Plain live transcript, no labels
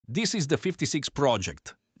This is the 56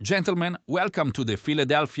 project. Gentlemen, welcome to the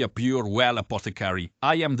Philadelphia Pure Well Apothecary.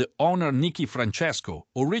 I am the owner Nicky Francesco,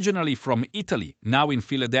 originally from Italy, now in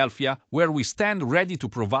Philadelphia, where we stand ready to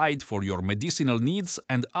provide for your medicinal needs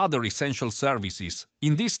and other essential services.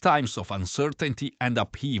 In these times of uncertainty and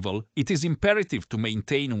upheaval, it is imperative to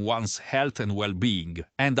maintain one's health and well-being,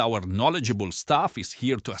 and our knowledgeable staff is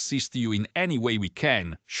here to assist you in any way we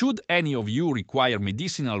can. Should any of you require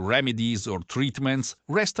medicinal remedies or treatments,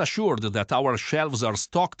 rest assured that our shelves are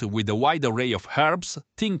stocked with a wide array of herbs,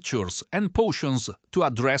 tinctures, and potions to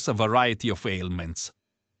address a variety of ailments.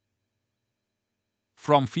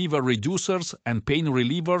 From fever reducers and pain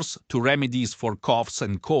relievers to remedies for coughs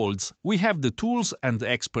and colds, we have the tools and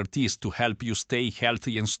expertise to help you stay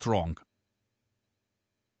healthy and strong.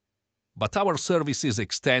 But our services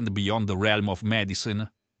extend beyond the realm of medicine.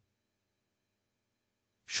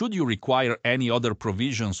 Should you require any other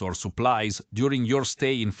provisions or supplies during your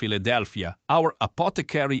stay in Philadelphia, our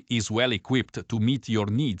apothecary is well equipped to meet your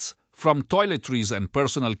needs. From toiletries and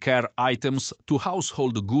personal care items to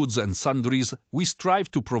household goods and sundries, we strive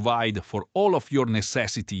to provide for all of your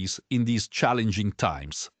necessities in these challenging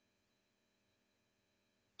times.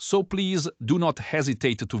 So please do not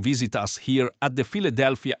hesitate to visit us here at the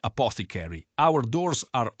Philadelphia Apothecary. Our doors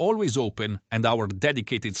are always open and our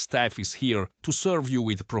dedicated staff is here to serve you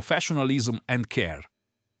with professionalism and care.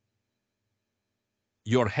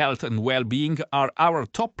 Your health and well-being are our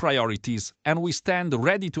top priorities and we stand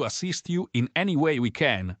ready to assist you in any way we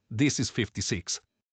can. This is 56.